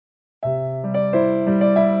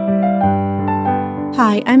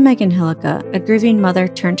Hi, I'm Megan Hillica, a grieving mother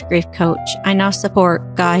turned grief coach. I now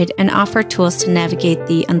support, guide, and offer tools to navigate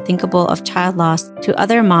the unthinkable of child loss to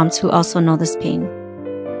other moms who also know this pain.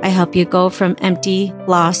 I help you go from empty,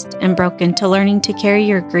 lost, and broken to learning to carry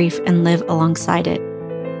your grief and live alongside it.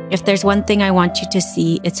 If there's one thing I want you to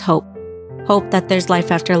see, it's hope. Hope that there's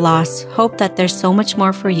life after loss, hope that there's so much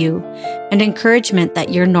more for you, and encouragement that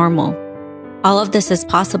you're normal. All of this is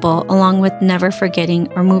possible, along with never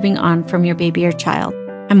forgetting or moving on from your baby or child.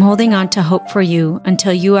 I'm holding on to hope for you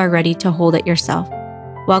until you are ready to hold it yourself.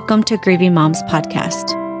 Welcome to Grieving Moms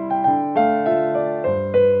Podcast.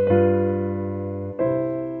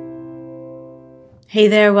 Hey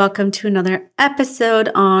there, welcome to another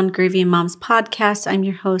episode on Grieving Moms Podcast. I'm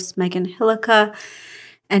your host, Megan Hillica,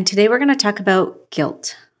 and today we're going to talk about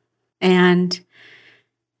guilt. And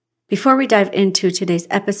before we dive into today's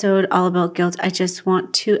episode all about guilt, I just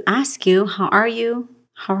want to ask you, how are you?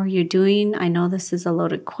 How are you doing? I know this is a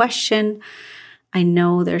loaded question. I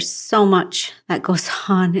know there's so much that goes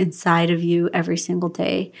on inside of you every single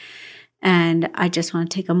day. And I just want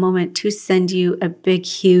to take a moment to send you a big,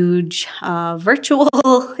 huge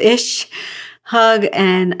virtual-ish hug.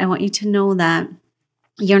 And I want you to know that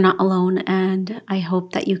you're not alone. And I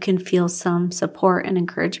hope that you can feel some support and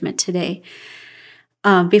encouragement today.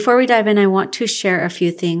 Before we dive in, I want to share a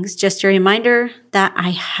few things. Just a reminder that I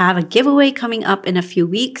have a giveaway coming up in a few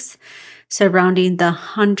weeks surrounding the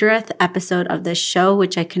 100th episode of this show,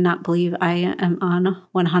 which I cannot believe I am on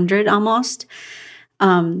 100 almost.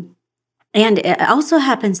 And it also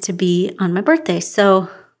happens to be on my birthday. So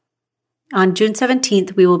on June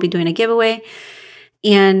 17th, we will be doing a giveaway,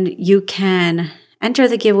 and you can enter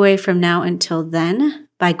the giveaway from now until then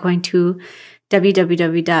by going to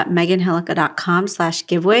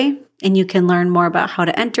www.meganhillica.com/giveaway, and you can learn more about how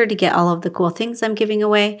to enter to get all of the cool things I'm giving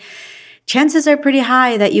away. Chances are pretty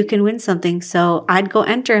high that you can win something, so I'd go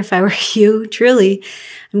enter if I were you, truly.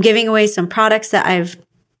 I'm giving away some products that I've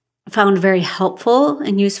found very helpful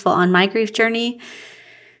and useful on my grief journey,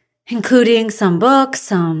 including some books,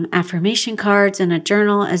 some affirmation cards, and a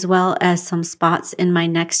journal, as well as some spots in my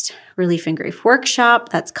next Relief and Grief workshop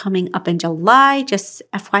that's coming up in July. Just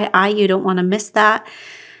FYI, you don't want to miss that.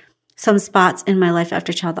 Some spots in my Life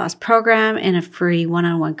After Child Loss program and a free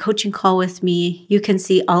one-on-one coaching call with me. You can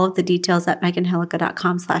see all of the details at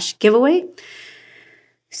meganhillica.com/giveaway.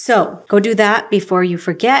 So go do that before you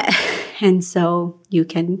forget. And so you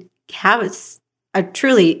can have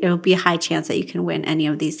it'll be a high chance that you can win any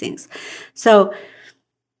of these things. So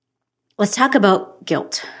let's talk about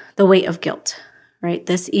guilt, the weight of guilt, right?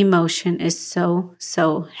 This emotion is so,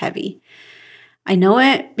 so heavy. I know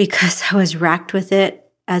it because I was racked with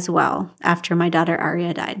it as well after my daughter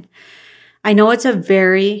Aria died. I know it's a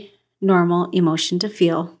very normal emotion to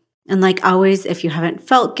feel. And like always, if you haven't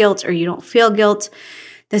felt guilt or you don't feel guilt,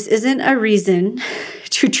 this isn't a reason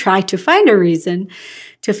to try to find a reason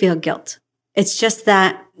to feel guilt. It's just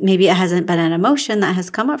that maybe it hasn't been an emotion that has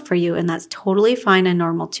come up for you, and that's totally fine and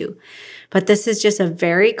normal too. But this is just a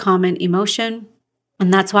very common emotion,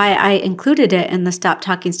 and that's why I included it in the Stop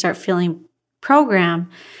Talking, Start Feeling program,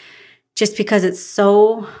 just because it's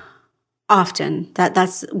so often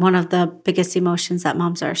that's one of the biggest emotions that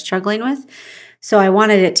moms are struggling with. So I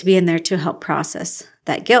wanted it to be in there to help process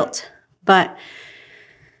that guilt. But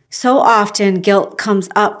so often guilt comes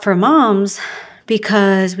up for moms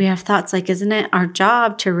because we have thoughts like, isn't it our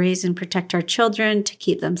job to raise and protect our children, to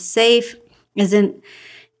keep them safe? Isn't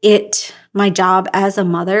it my job as a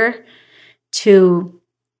mother to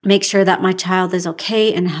make sure that my child is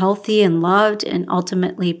okay and healthy and loved and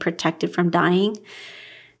ultimately protected from dying?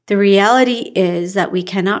 The reality is that we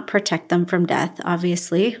cannot protect them from death,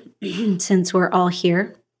 obviously, since we're all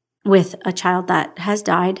here with a child that has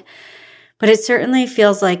died. But it certainly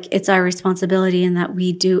feels like it's our responsibility and that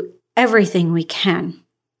we do everything we can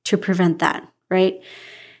to prevent that, right?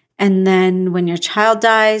 And then when your child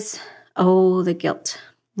dies, the guilt,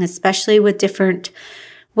 especially with different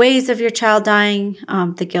ways of your child dying,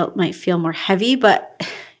 the guilt might feel more heavy, but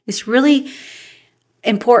it's really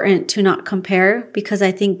important to not compare, because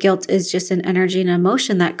I think guilt is just an energy and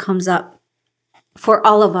emotion that comes up for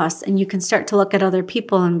all of us. And you can start to look at other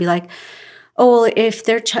people and be like, oh, well,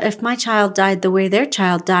 if my child died the way their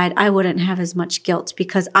child died, I wouldn't have as much guilt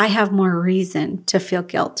because I have more reason to feel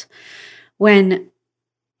guilt. When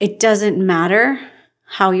it doesn't matter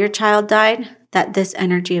how your child died, that this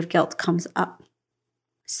energy of guilt comes up.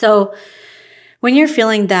 So when you're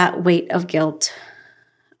feeling that weight of guilt,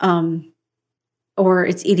 or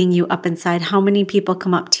it's eating you up inside, how many people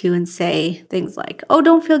come up to you and say things like, oh,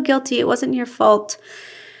 don't feel guilty, it wasn't your fault.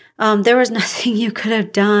 There was nothing you could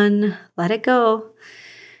have done. Let it go.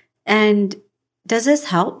 And does this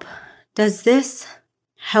help? Does this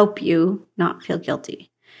help you not feel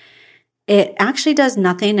guilty? It actually does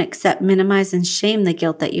nothing except minimize and shame the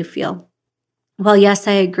guilt that you feel. Well, yes,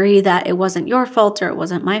 I agree that it wasn't your fault or it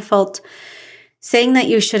wasn't my fault. Saying that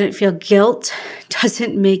you shouldn't feel guilt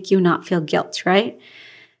doesn't make you not feel guilt, right?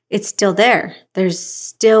 It's still there. There's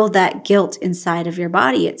still that guilt inside of your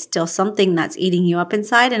body. It's still something that's eating you up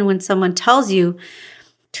inside. And when someone tells you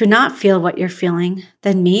to not feel what you're feeling,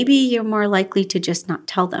 then maybe you're more likely to just not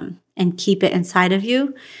tell them and keep it inside of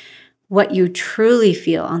you, what you truly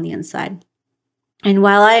feel on the inside. And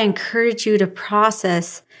while I encourage you to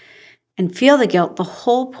process and feel the guilt, the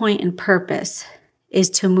whole point and purpose is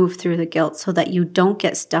to move through the guilt so that you don't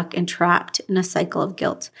get stuck and trapped in a cycle of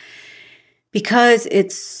guilt. Because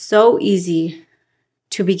it's so easy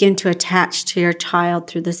to begin to attach to your child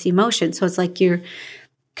through this emotion. So it's like you're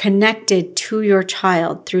connected to your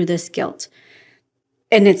child through this guilt.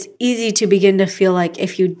 And it's easy to begin to feel like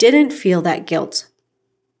if you didn't feel that guilt,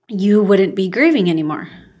 you wouldn't be grieving anymore,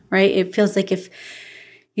 right? It feels like if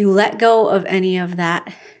you let go of any of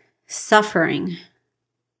that suffering,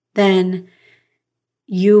 then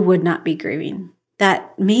you would not be grieving.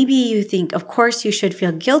 That maybe you think, of course, you should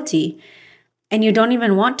feel guilty, and you don't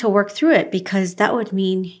even want to work through it because that would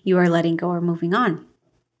mean you are letting go or moving on.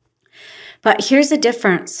 But here's the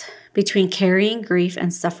difference between carrying grief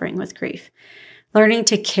and suffering with grief. Learning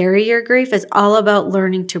to carry your grief is all about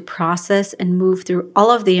learning to process and move through all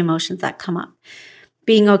of the emotions that come up.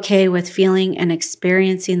 Being okay with feeling and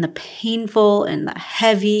experiencing the painful and the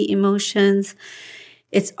heavy emotions.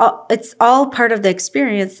 It's all part of the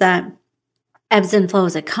experience that ebbs and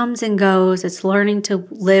flows. It comes and goes. It's learning to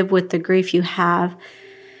live with the grief you have.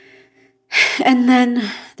 And then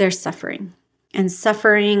there's suffering. And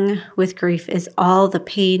suffering with grief is all the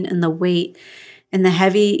pain and the weight and the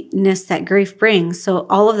heaviness that grief brings. So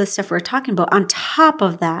all of the stuff we're talking about, on top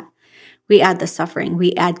of that, we add the suffering.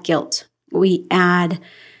 We add guilt. We add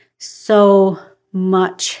so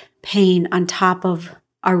much pain on top of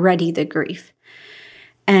already the grief.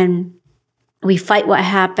 And we fight what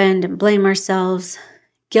happened and blame ourselves.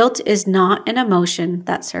 Guilt is not an emotion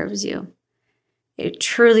that serves you. It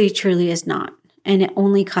truly, truly is not. And it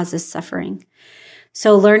only causes suffering.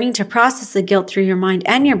 So learning to process the guilt through your mind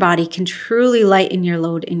and your body can truly lighten your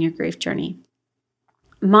load in your grief journey.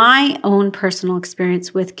 My own personal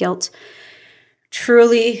experience with guilt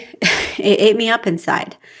truly, it ate me up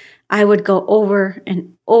inside. I would go over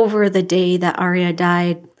and over the day that Aria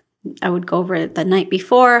died. I would go over it the night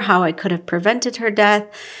before, how I could have prevented her death,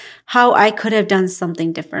 how I could have done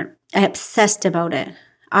something different. I obsessed about it.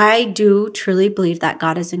 I do truly believe that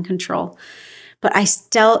God is in control, but I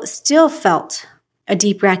still felt a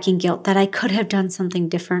deep racking guilt that I could have done something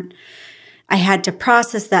different. I had to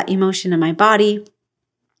process that emotion in my body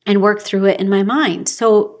and work through it in my mind.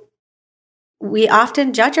 So we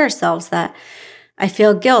often judge ourselves that I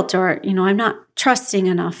feel guilt or, I'm not trusting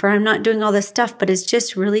enough or I'm not doing all this stuff, but it's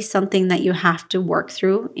just really something that you have to work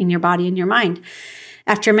through in your body and your mind.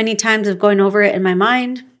 After many times of going over it in my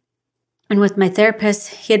mind and with my therapist,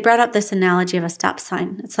 he had brought up this analogy of a stop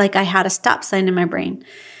sign. It's like I had a stop sign in my brain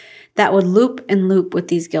that would loop and loop with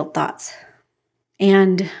these guilt thoughts.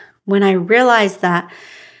 And when I realized that,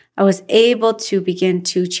 I was able to begin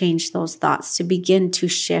to change those thoughts, to begin to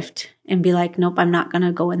shift and be like, nope, I'm not going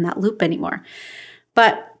to go in that loop anymore.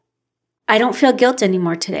 But I don't feel guilt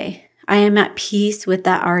anymore today. I am at peace with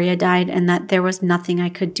that Aria died and that there was nothing I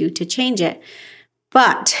could do to change it.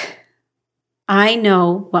 But I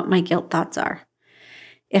know what my guilt thoughts are.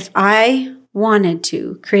 If I wanted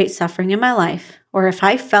to create suffering in my life, or if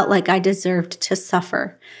I felt like I deserved to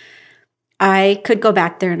suffer, I could go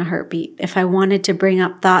back there in a heartbeat. If I wanted to bring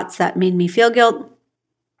up thoughts that made me feel guilt,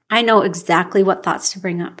 I know exactly what thoughts to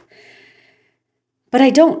bring up. But I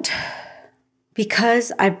don't,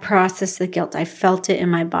 because I processed the guilt. I felt it in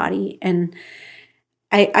my body, and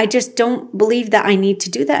I just don't believe that I need to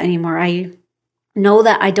do that anymore. I know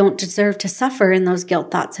that I don't deserve to suffer in those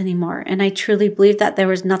guilt thoughts anymore, and I truly believe that there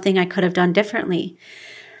was nothing I could have done differently.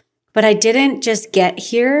 But I didn't just get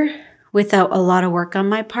here without a lot of work on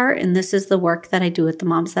my part, and this is the work that I do with the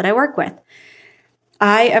moms that I work with.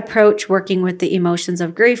 I approach working with the emotions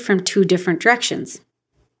of grief from two different directions.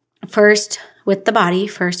 First, with the body,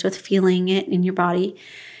 first with feeling it in your body,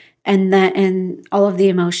 and all of the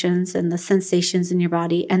emotions and the sensations in your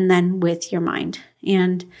body, and then with your mind.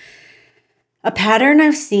 And a pattern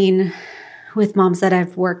I've seen with moms that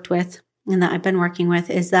I've worked with and that I've been working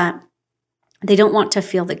with is that they don't want to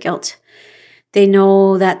feel the guilt. They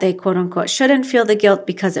know that they quote unquote shouldn't feel the guilt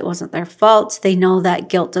because it wasn't their fault. They know that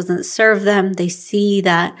guilt doesn't serve them. They see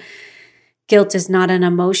that guilt is not an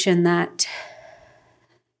emotion that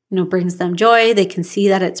brings them joy. They can see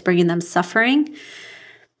that it's bringing them suffering,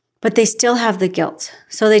 but they still have the guilt.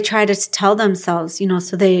 So they try to tell themselves,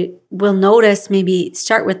 so they will notice, maybe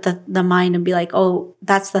start with the mind and be like, oh,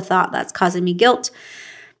 that's the thought that's causing me guilt.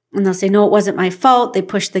 And they'll say, no, it wasn't my fault. They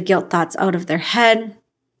push the guilt thoughts out of their head.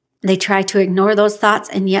 They try to ignore those thoughts,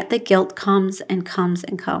 and yet the guilt comes and comes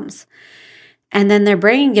and comes. And then their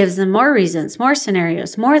brain gives them more reasons, more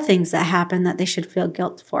scenarios, more things that happen that they should feel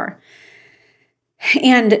guilt for.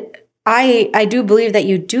 And I do believe that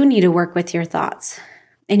you do need to work with your thoughts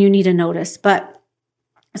and you need to notice, but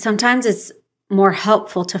sometimes it's more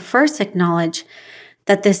helpful to first acknowledge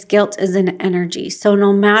that this guilt is an energy. So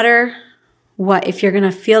no matter what, if you're going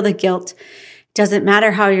to feel the guilt, it doesn't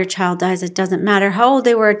matter how your child dies. It doesn't matter how old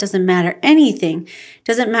they were. It doesn't matter anything. It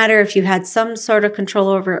doesn't matter if you had some sort of control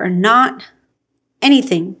over it or not.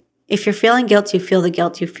 Anything. If you're feeling guilt, you feel the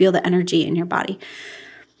guilt. You feel the energy in your body.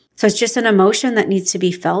 So it's just an emotion that needs to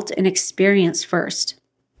be felt and experienced first.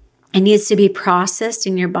 It needs to be processed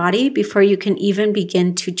in your body before you can even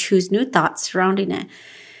begin to choose new thoughts surrounding it.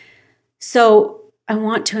 So I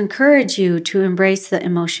want to encourage you to embrace the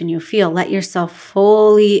emotion you feel. Let yourself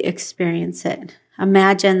fully experience it.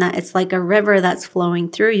 Imagine that it's like a river that's flowing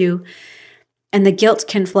through you, and the guilt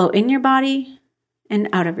can flow in your body and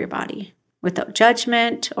out of your body without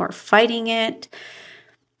judgment or fighting it.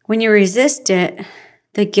 When you resist it,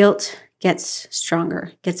 the guilt gets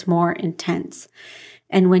stronger, gets more intense.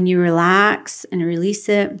 And when you relax and release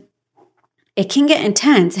it, it can get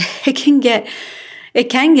intense. It can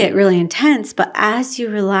get really intense, but as you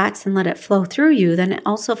relax and let it flow through you, then it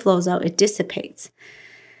also flows out, it dissipates.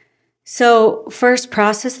 So first,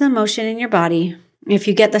 process the emotion in your body. If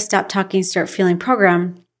you get the Stop Talking, Start Feeling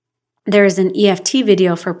program, there is an EFT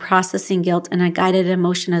video for processing guilt and a guided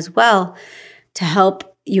emotion as well to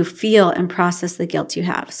help you feel and process the guilt you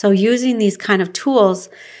have. So using these kind of tools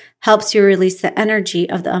helps you release the energy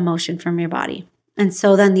of the emotion from your body. And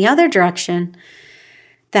so then the other direction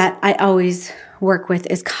that I always work with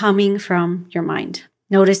is coming from your mind,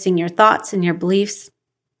 noticing your thoughts and your beliefs.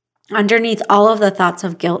 Underneath all of the thoughts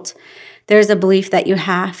of guilt, there's a belief that you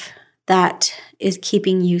have that is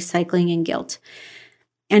keeping you cycling in guilt.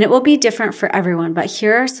 And it will be different for everyone, but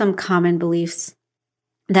here are some common beliefs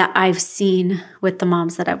that I've seen with the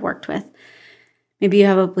moms that I've worked with. Maybe you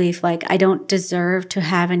have a belief like, I don't deserve to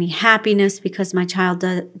have any happiness because my child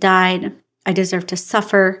died. I deserve to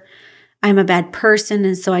suffer. I'm a bad person,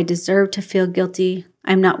 and so I deserve to feel guilty.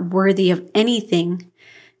 I'm not worthy of anything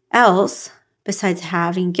else besides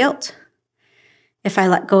having guilt. If I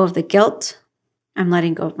let go of the guilt, I'm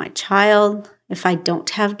letting go of my child. If I don't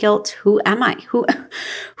have guilt, who am I? Who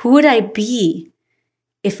would I be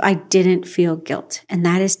if I didn't feel guilt? And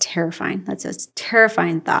that is terrifying. That's a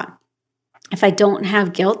terrifying thought. If I don't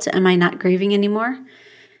have guilt, am I not grieving anymore?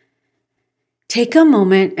 Take a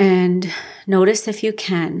moment and notice, if you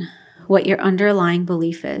can, what your underlying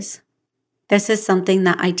belief is. This is something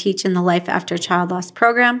that I teach in the Life After Child Loss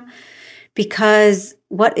program, because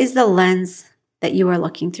what is the lens that you are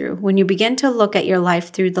looking through? When you begin to look at your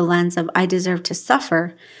life through the lens of I deserve to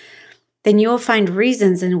suffer, then you will find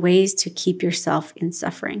reasons and ways to keep yourself in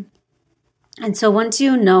suffering. And so once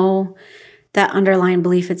you know that underlying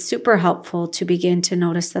belief, it's super helpful to begin to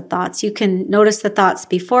notice the thoughts. You can notice the thoughts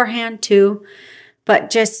beforehand too, but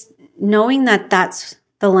just knowing that that's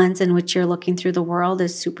the lens in which you're looking through the world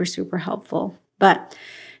is super, super helpful. But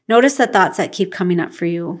notice the thoughts that keep coming up for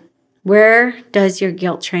you. Where does your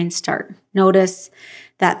guilt train start? Notice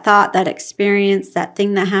that thought, that experience, that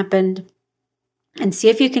thing that happened, and see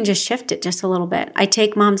if you can just shift it just a little bit. I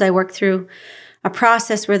take moms, I work through a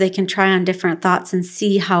process where they can try on different thoughts and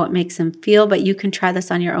see how it makes them feel, but you can try this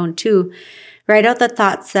on your own too. Write out the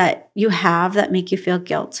thoughts that you have that make you feel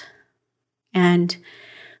guilt. And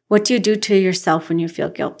what do you do to yourself when you feel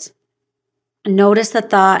guilt? Notice the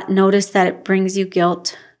thought. Notice that it brings you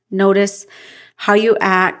guilt. Notice how you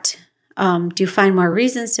act. Do you find more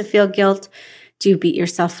reasons to feel guilt? Do you beat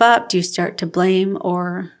yourself up? Do you start to blame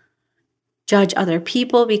or judge other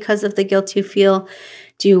people because of the guilt you feel?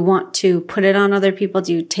 Do you want to put it on other people?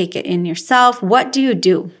 Do you take it in yourself? What do you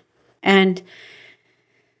do? And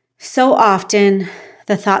so often,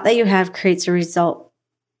 the thought that you have creates a result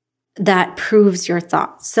that proves your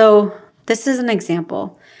thought. So this is an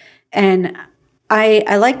example. And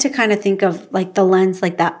I like to kind of think of like the lens,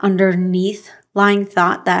 like that underneath lying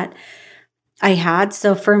thought that I had.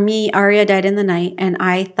 So for me, Aria died in the night, and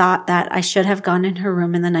I thought that I should have gone in her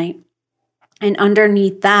room in the night. And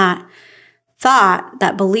underneath that thought,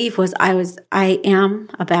 that belief was I am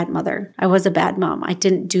a bad mother. I was a bad mom. I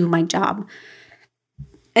didn't do my job.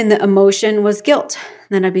 And the emotion was guilt.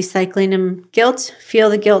 Then I'd be cycling in guilt, feel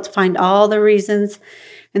the guilt, find all the reasons.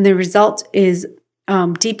 And the result is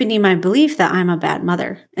deepening my belief that I'm a bad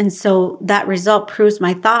mother. And so that result proves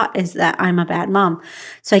my thought is that I'm a bad mom.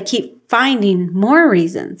 So I keep finding more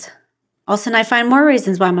reasons. All of a sudden I find more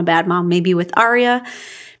reasons why I'm a bad mom. Maybe with Aria,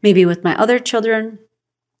 maybe with my other children,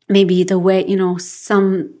 maybe the way,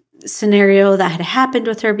 some scenario that had happened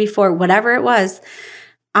with her before, whatever it was.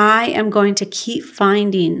 I am going to keep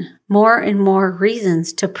finding more and more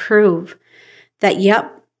reasons to prove that,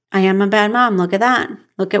 yep, I am a bad mom. Look at that.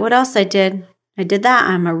 Look at what else I did. I did that.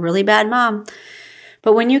 I'm a really bad mom.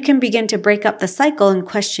 But when you can begin to break up the cycle and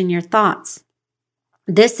question your thoughts,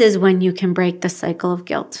 this is when you can break the cycle of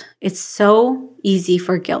guilt. It's so easy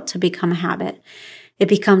for guilt to become a habit. It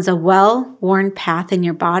becomes a well-worn path in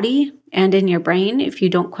your body and in your brain if you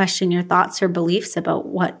don't question your thoughts or beliefs about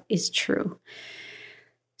what is true.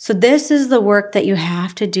 So this is the work that you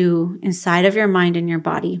have to do inside of your mind and your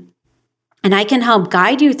body. And I can help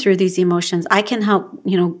guide you through these emotions. I can help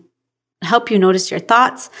you notice your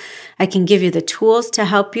thoughts. I can give you the tools to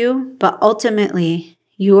help you, but ultimately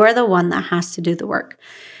you are the one that has to do the work.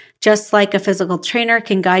 Just like a physical trainer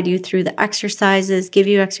can guide you through the exercises, give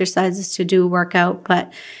you exercises to do a workout,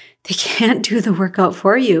 but they can't do the workout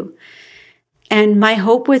for you. And my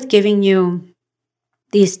hope with giving you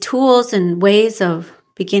these tools and ways of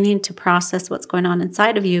beginning to process what's going on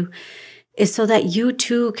inside of you is so that you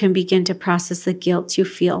too can begin to process the guilt you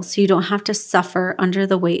feel, so you don't have to suffer under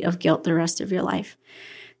the weight of guilt the rest of your life.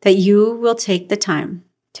 That you will take the time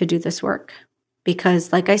to do this work.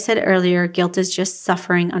 Because like I said earlier, guilt is just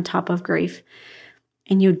suffering on top of grief.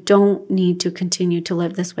 And you don't need to continue to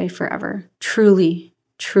live this way forever. Truly,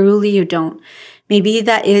 truly you don't. Maybe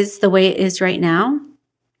that is the way it is right now.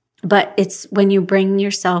 But it's when you bring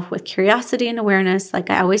yourself with curiosity and awareness,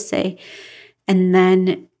 like I always say, and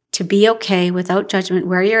then to be okay without judgment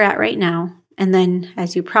where you're at right now. And then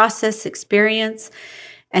as you process, experience,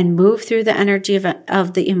 and move through the energy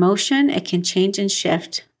of the emotion, it can change and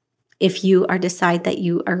shift if you decide that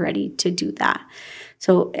you are ready to do that.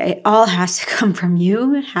 So it all has to come from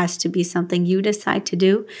you. It has to be something you decide to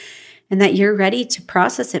do and that you're ready to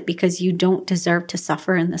process it because you don't deserve to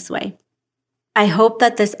suffer in this way. I hope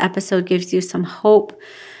that this episode gives you some hope,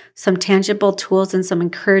 some tangible tools, and some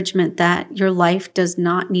encouragement that your life does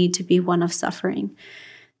not need to be one of suffering,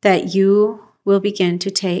 that you will begin to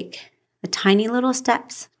take the tiny little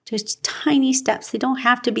steps, just tiny steps. They don't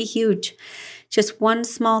have to be huge, just one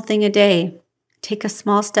small thing a day. Take a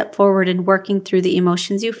small step forward in working through the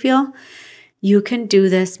emotions you feel. You can do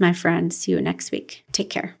this, my friend. See you next week. Take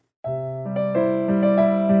care.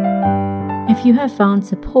 If you have found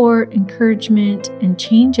support, encouragement, and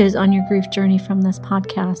changes on your grief journey from this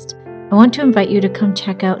podcast, I want to invite you to come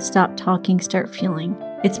check out Stop Talking, Start Feeling.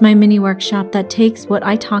 It's my mini workshop that takes what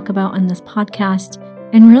I talk about on this podcast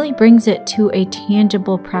and really brings it to a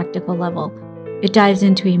tangible, practical level. It dives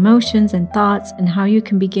into emotions and thoughts and how you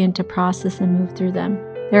can begin to process and move through them.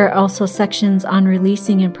 There are also sections on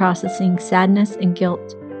releasing and processing sadness and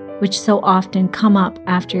guilt, which so often come up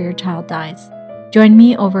after your child dies. Join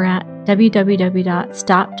me over at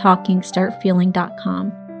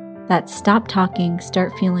www.stoptalkingstartfeeling.com. That's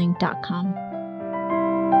stoptalkingstartfeeling.com.